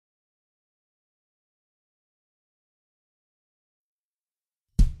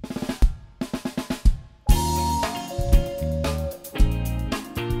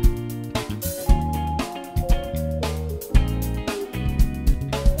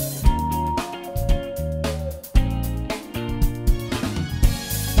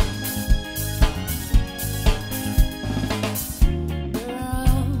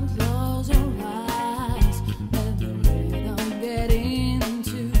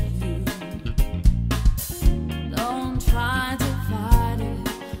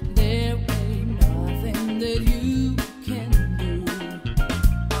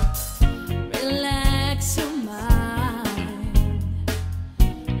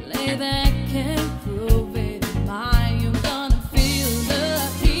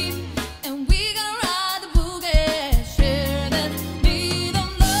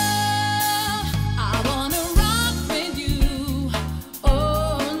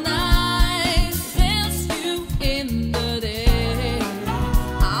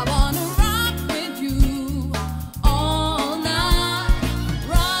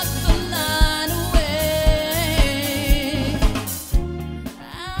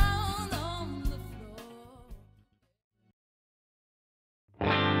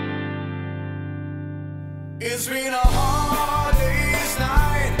It's been a hard day's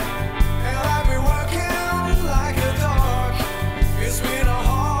night, and I've been working like a dog. It's been a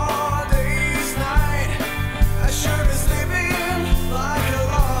hard day's night, I should be sleeping like a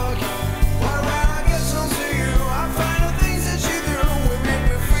log. But when I get home to you, I find the things that you do will make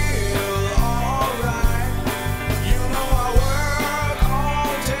me feel alright. You know I work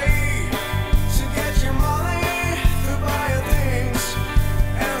all day to get your money to buy your things,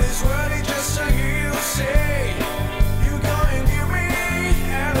 and this world is just a hear say.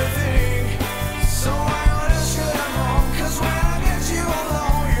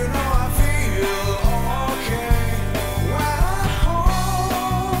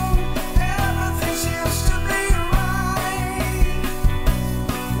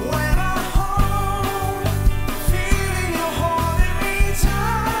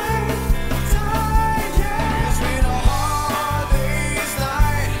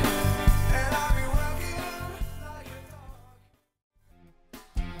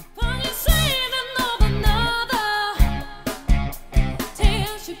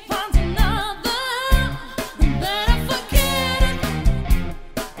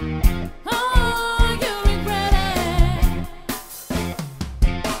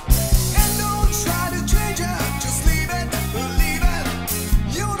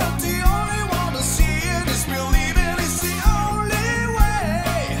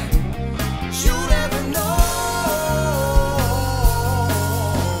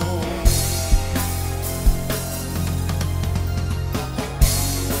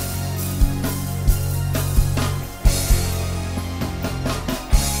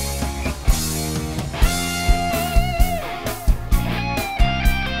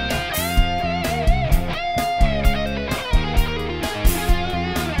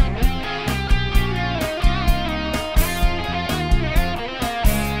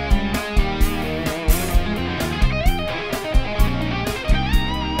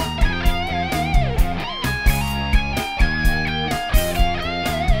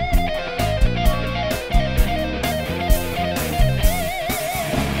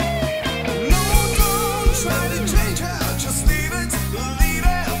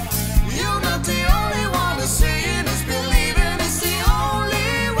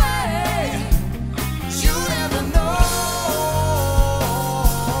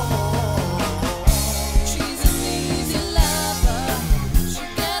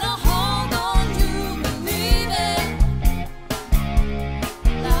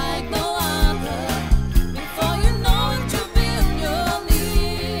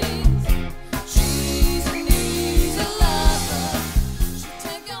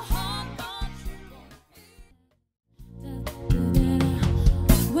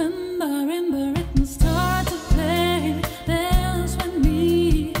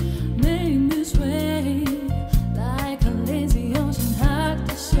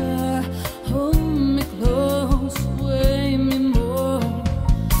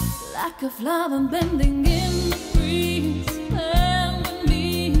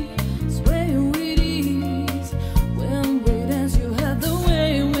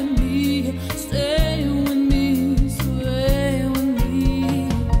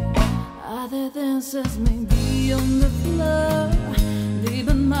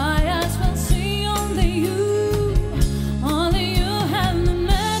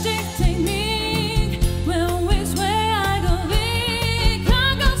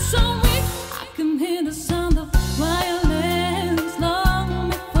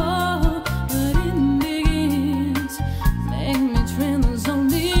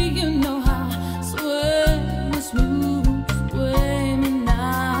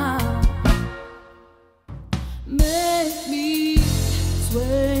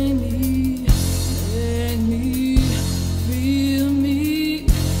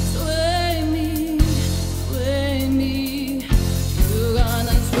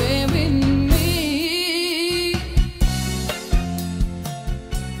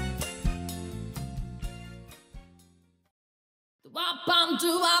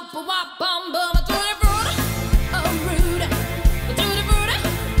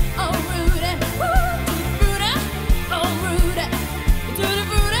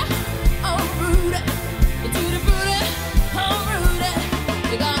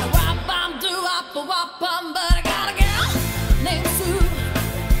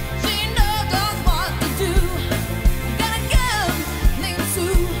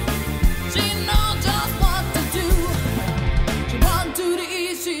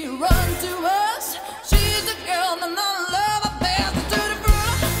 to